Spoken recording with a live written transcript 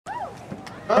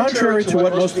Contrary to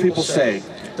what most people say,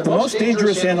 the most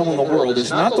dangerous animal in the world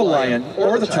is not the lion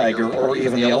or the tiger or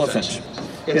even the elephant.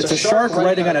 It's a shark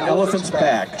riding on an elephant's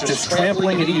back, just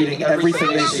trampling and eating everything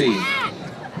they see.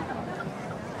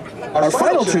 Our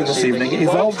final tune this evening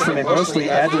evolved from a mostly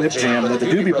ad-lib jam that the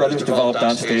Doobie Brothers developed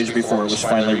on stage before it was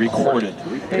finally recorded.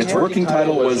 Its working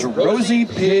title was Rosie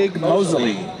Pig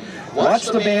Moseley. Watch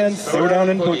the band throw down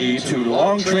and boogie to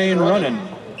Long Train Runnin'.